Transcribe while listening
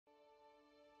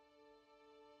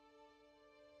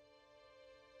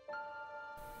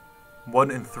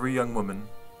1 in 3 young women,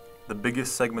 the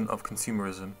biggest segment of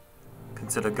consumerism,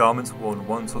 consider garments worn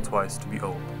once or twice to be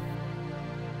old.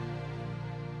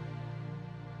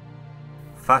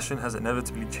 Fashion has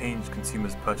inevitably changed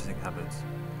consumers' purchasing habits.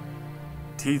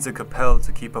 Teens are compelled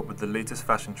to keep up with the latest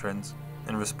fashion trends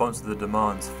in response to the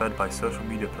demands fed by social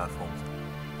media platforms,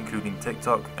 including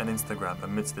TikTok and Instagram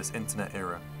amidst this internet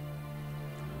era.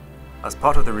 As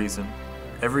part of the reason,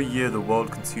 every year the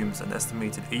world consumes an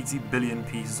estimated 80 billion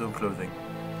pieces of clothing,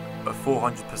 a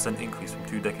 400% increase from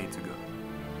 2 decades ago.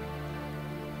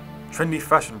 Trendy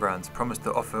fashion brands promise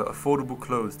to offer affordable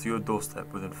clothes to your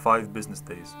doorstep within 5 business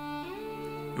days.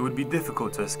 It would be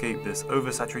difficult to escape this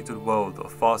oversaturated world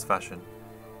of fast fashion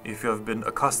if you have been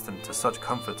accustomed to such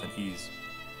comfort and ease.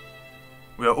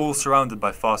 We are all surrounded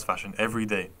by fast fashion every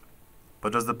day,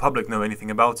 but does the public know anything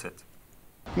about it?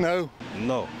 No.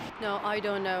 No. No, I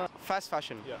don't know. Fast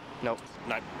fashion? Yeah. No.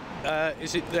 No.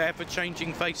 Is it the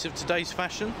ever-changing face of today's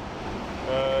fashion?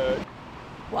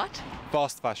 What?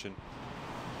 Fast fashion.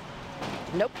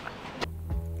 Nope.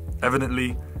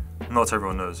 Evidently, not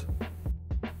everyone knows.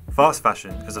 Fast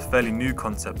fashion is a fairly new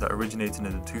concept that originated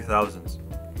in the 2000s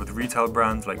with retail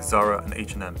brands like Zara and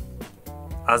H&M.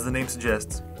 As the name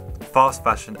suggests, fast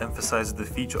fashion emphasizes the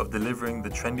feature of delivering the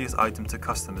trendiest item to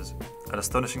customers at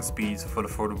astonishing speeds for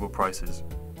affordable prices.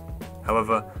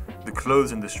 However, the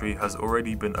clothes industry has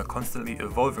already been a constantly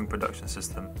evolving production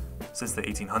system since the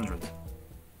 1800s.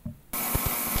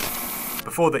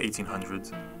 Before the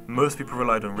 1800s, most people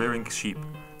relied on rearing sheep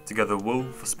to gather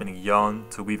wool for spinning yarn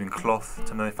to weaving cloth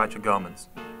to manufacture garments.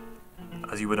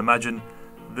 As you would imagine,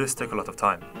 this took a lot of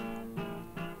time.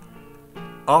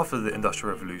 After the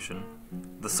Industrial Revolution,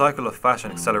 the cycle of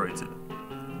fashion accelerated.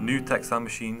 New textile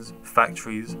machines,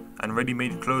 factories, and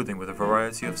ready-made clothing with a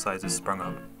variety of sizes sprung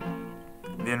up.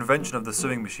 The invention of the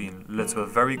sewing machine led to a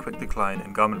very quick decline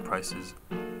in garment prices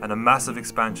and a massive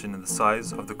expansion in the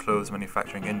size of the clothes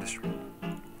manufacturing industry.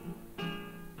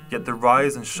 Yet the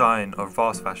rise and shine of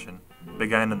fast fashion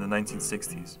began in the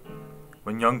 1960s,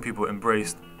 when young people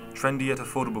embraced trendy yet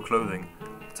affordable clothing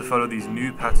to follow these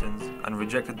new patterns and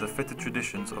rejected the fitted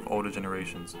traditions of older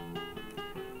generations.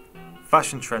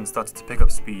 Fashion trends started to pick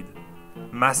up speed.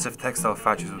 Massive textile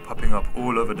factories were popping up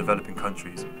all over developing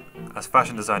countries, as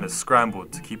fashion designers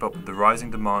scrambled to keep up with the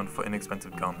rising demand for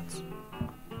inexpensive garments.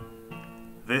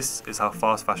 This is how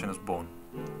fast fashion was born.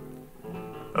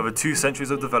 Over 2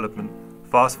 centuries of development,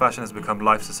 fast fashion has become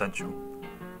life's essential.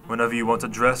 Whenever you want to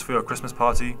dress for your Christmas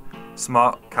party,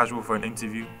 smart, casual for an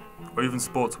interview, or even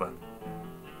sportswear.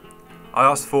 I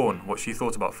asked Fawn what she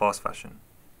thought about fast fashion.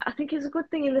 I think it's a good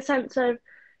thing in the sense of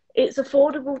it's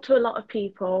affordable to a lot of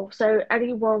people, so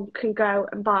anyone can go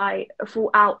and buy a full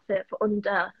outfit for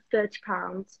under £30.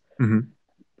 Mm-hmm.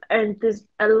 And there's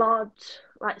a large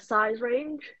size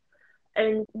range.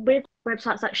 And with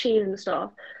websites like Shein and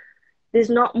stuff, there's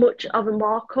not much of a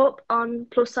markup on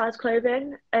plus size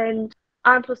clothing. And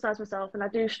I'm plus size myself, and I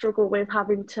do struggle with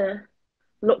having to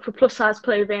look for plus size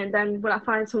clothing. And then when I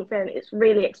find something, it's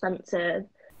really expensive.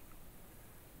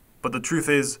 But the truth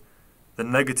is, the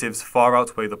negatives far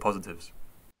outweigh the positives.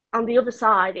 On the other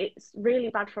side, it's really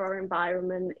bad for our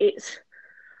environment. It's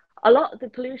a lot of the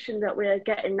pollution that we're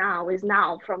getting now is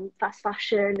now from fast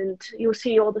fashion, and you'll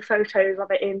see all the photos of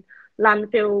it in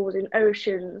landfills, in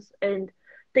oceans, and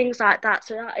things like that.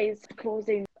 So that is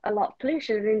causing a lot of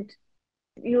pollution. And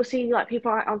you'll see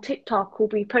people on TikTok will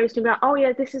be posting about, oh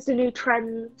yeah, this is the new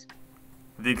trend.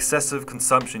 The excessive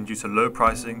consumption due to low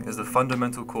pricing is the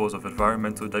fundamental cause of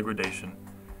environmental degradation,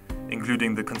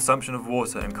 including the consumption of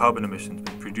water and carbon emissions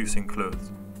when producing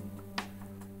clothes.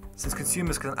 Since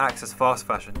consumers can access fast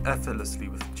fashion effortlessly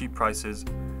with cheap prices,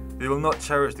 they will not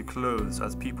cherish the clothes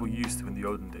as people used to in the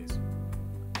olden days.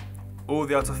 All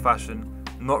the out of fashion,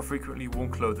 not frequently worn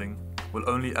clothing will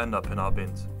only end up in our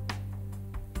bins.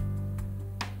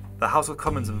 The House of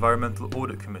Commons Environmental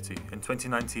Audit Committee in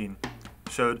 2019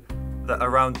 showed that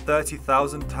around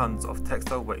 30,000 tons of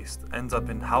textile waste ends up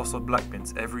in household black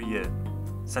bins every year,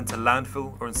 sent to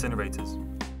landfill or incinerators.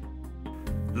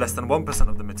 Less than 1%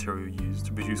 of the material used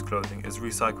to produce clothing is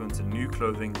recycled into new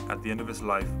clothing at the end of its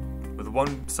life, with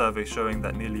one survey showing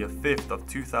that nearly a fifth of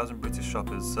 2,000 British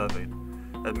shoppers surveyed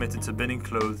admitted to binning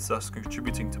clothes, thus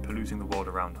contributing to polluting the world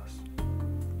around us.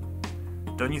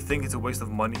 Don't you think it's a waste of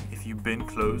money if you bin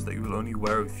clothes that you will only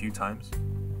wear a few times?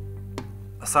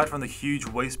 Aside from the huge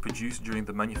waste produced during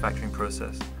the manufacturing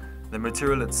process, the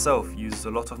material itself uses a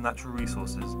lot of natural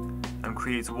resources and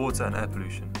creates water and air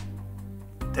pollution.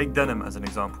 Take denim as an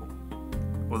example.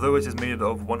 Although it is made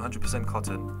of 100%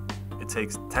 cotton, it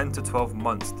takes 10 to 12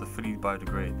 months to fully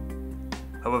biodegrade.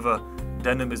 However,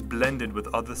 denim is blended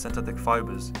with other synthetic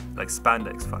fibers like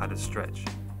spandex for added stretch.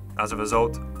 As a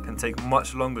result, can take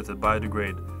much longer to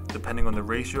biodegrade depending on the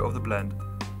ratio of the blend,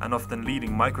 and often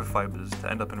leading microfibers to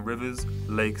end up in rivers,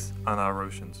 lakes, and our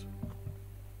oceans.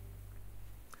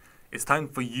 It's time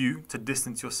for you to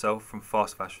distance yourself from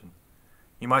fast fashion.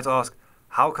 You might ask,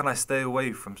 how can I stay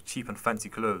away from cheap and fancy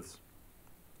clothes?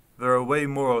 There are way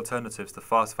more alternatives to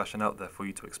fast fashion out there for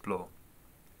you to explore,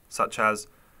 such as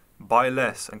buy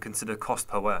less and consider cost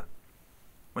per wear.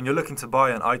 When you're looking to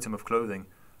buy an item of clothing,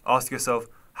 ask yourself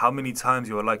how many times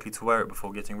you are likely to wear it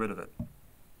before getting rid of it.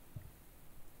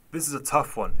 This is a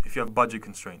tough one if you have budget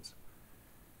constraints.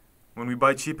 When we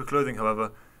buy cheaper clothing,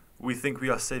 however, we think we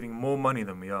are saving more money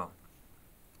than we are.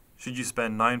 Should you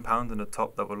spend £9 on a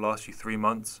top that will last you 3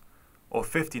 months, or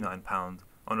 £59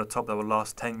 on a top that will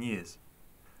last 10 years?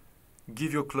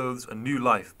 Give your clothes a new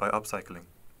life by upcycling.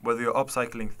 Whether you're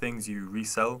upcycling things you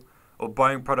resell or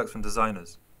buying products from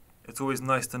designers, it's always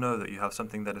nice to know that you have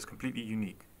something that is completely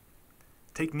unique.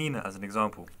 Take Nina as an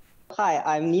example. Hi,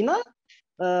 I'm Nina.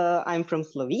 I'm from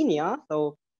Slovenia,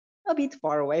 so a bit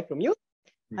far away from you.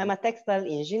 I'm a textile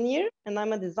engineer and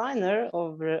I'm a designer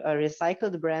of a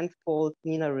recycled brand called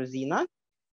Nina Rosina.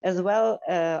 As well,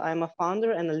 I'm a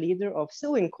founder and a leader of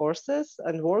sewing courses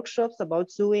and workshops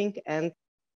about sewing and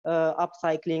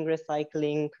upcycling,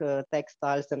 recycling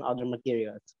textiles and other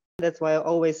materials. That's why I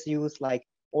always use like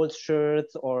old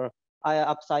shirts, or I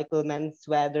upcycle men's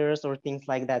sweaters or things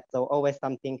like that. So always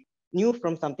something new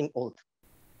from something old.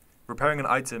 Repairing an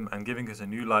item and giving it a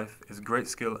new life is a great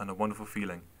skill and a wonderful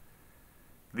feeling.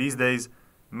 These days,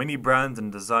 many brands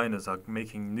and designers are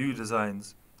making new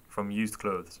designs from used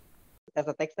clothes. As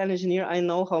a textile engineer, I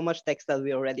know how much textile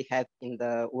we already have in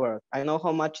the world. I know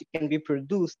how much it can be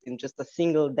produced in just a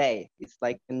single day. It's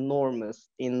like enormous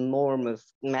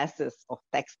masses of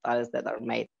textiles that are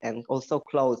made, and also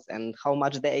clothes, and how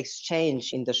much they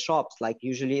exchange in the shops. Like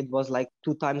usually it was like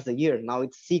 2 times a year. Now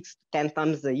it's 6 to 10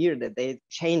 times a year that they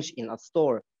change in a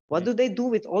store. What do they do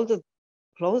with all the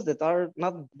clothes that are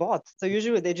not bought? So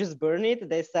usually they just burn it,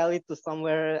 they sell it to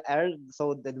somewhere else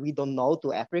so that we don't know,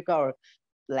 to Africa or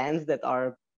lands that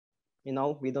are,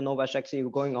 we don't know what's actually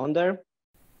going on there.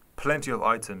 Plenty of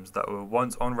items that were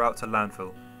once en route to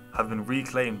landfill have been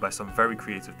reclaimed by some very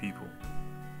creative people.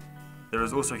 There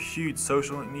is also huge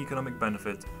social and economic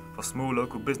benefit for small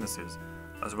local businesses,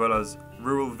 as well as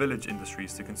rural village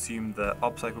industries to consume their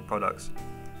upcycled products,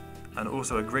 and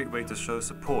also a great way to show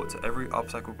support to every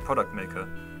upcycled product maker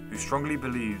who strongly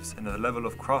believes in a level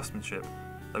of craftsmanship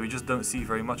that we just don't see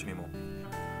very much anymore.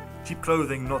 Cheap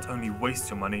clothing not only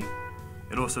wastes your money,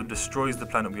 it also destroys the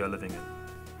planet we are living in.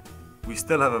 We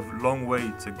still have a long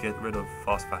way to get rid of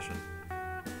fast fashion.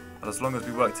 But as long as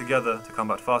we work together to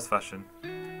combat fast fashion,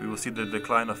 we will see the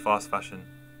decline of fast fashion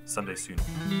someday soon.